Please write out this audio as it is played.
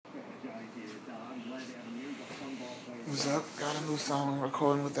What's up? Got a new song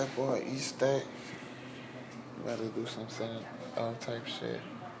recording with that boy E-Stack. About to do some synth type shit.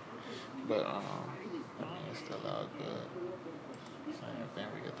 But I mean it's still all good. Same thing,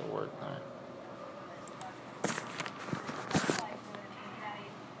 we get the work done.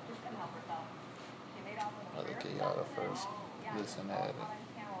 I'll give y'all the first listen at it.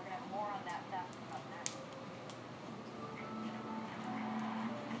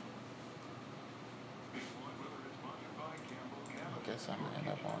 I guess I'm gonna end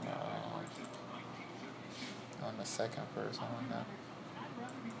up on the second verse on that.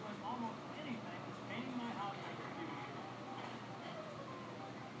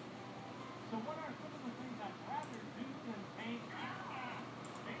 So what are some of the things I'd rather do than paint?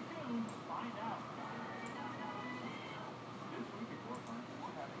 Stay tuned to find out. This week at Door Furniture,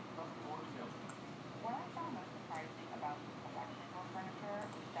 we're having some floor sales. What I found most surprising about the selection of door furniture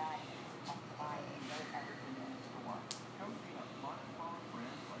is that you can customize and know everything in the store. Coaching up fun and foreign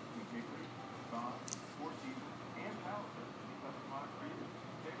brands like PJ Group, Bob, Four Seasons, and Palace to be customized for you.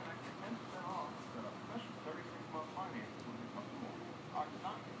 Save an extra 10% off with a special 36-month finance with your customer. Our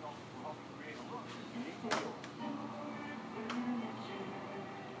design consultants will help you create a look that's unique to yours.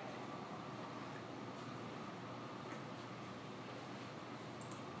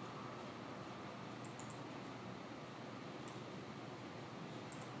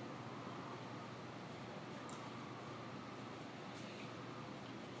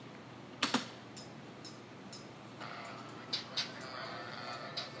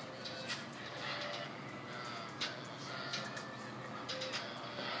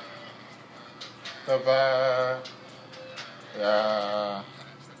 Goodbye. Yeah.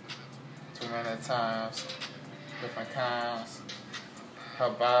 Too many times. Different kinds. Her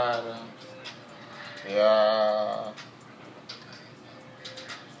body. Yeah.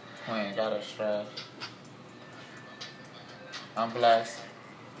 We ain't got a stress. I'm blessed.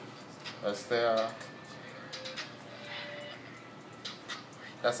 But still,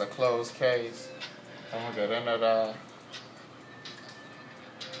 that's a closed case. I won't get into that.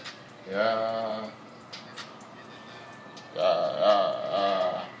 Yeah.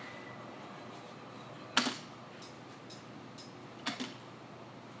 Yeah.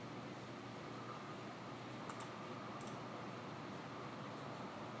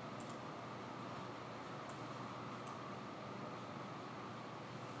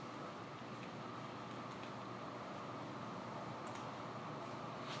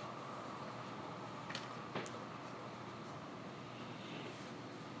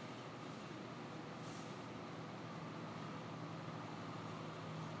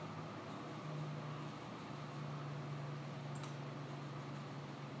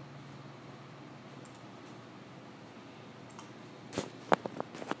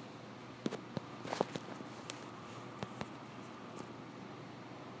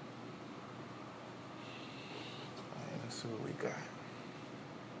 Let's see what we got.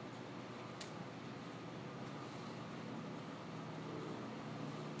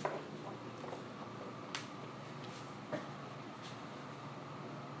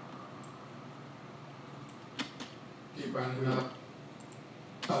 Keep running up.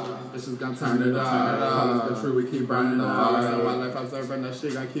 This is gonna turn it up. It's the truth, we keep running up. So my life observing that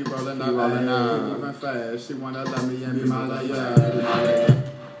she gonna keep rolling up. Keep moving fast. She wanna love me and be my love.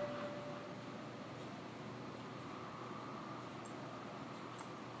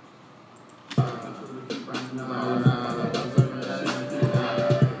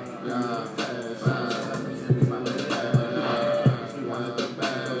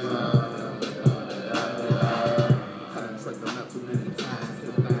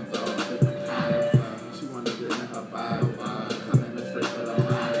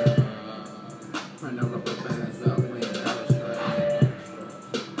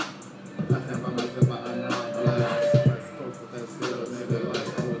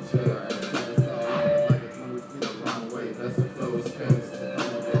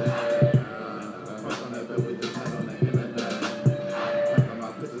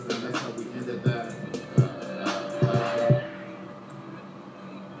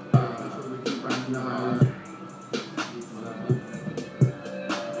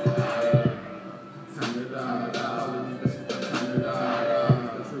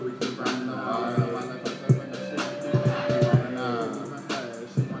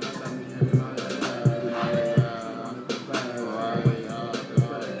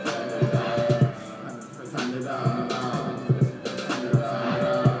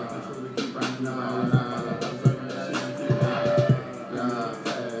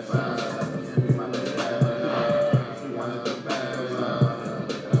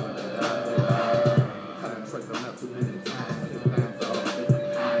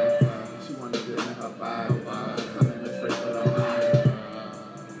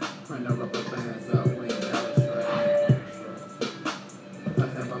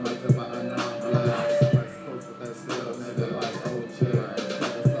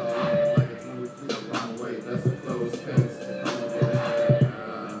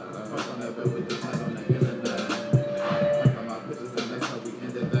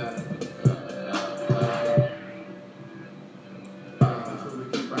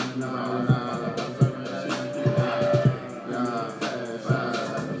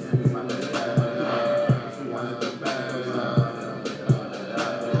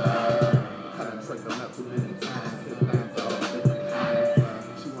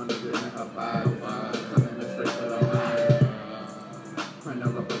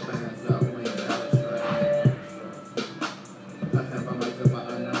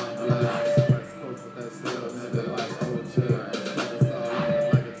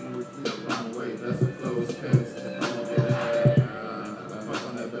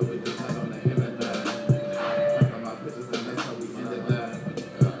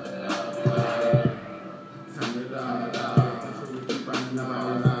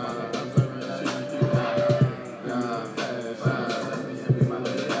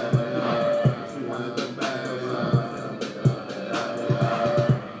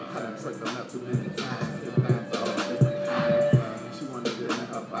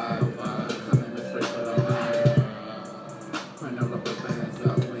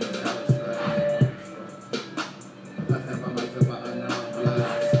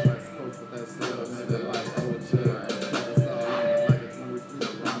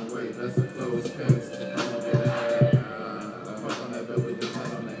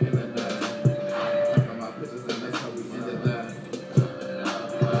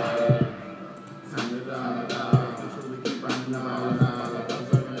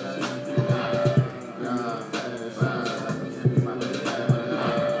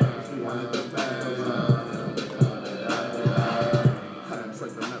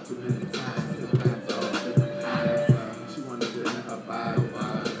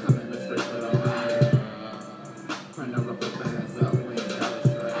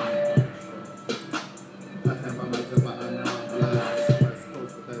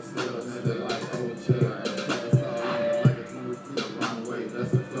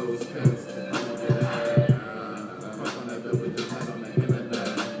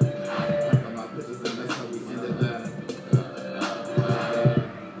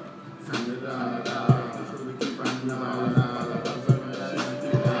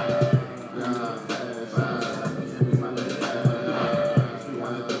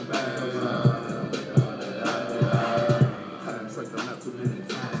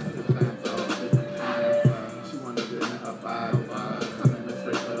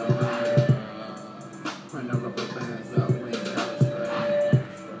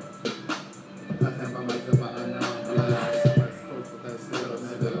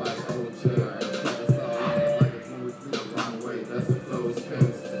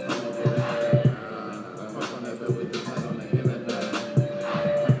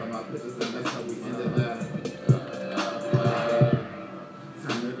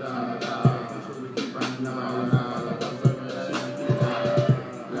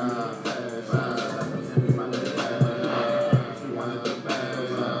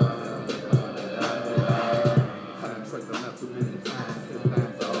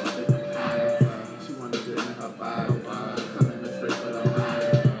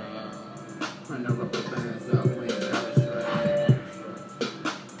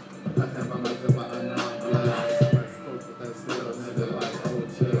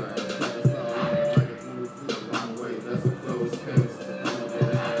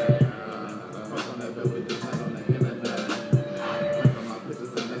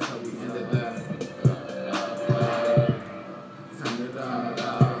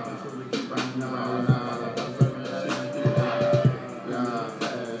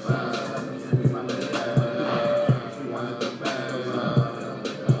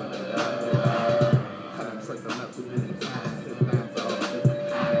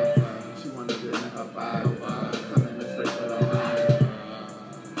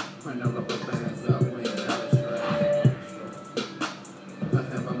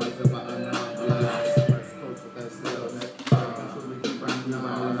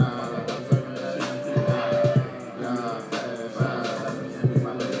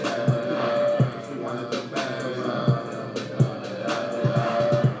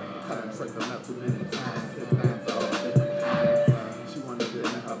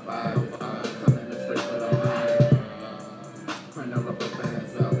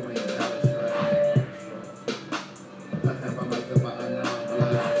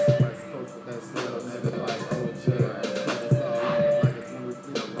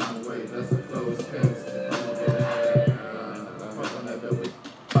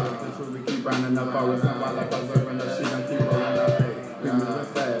 Running up all the time.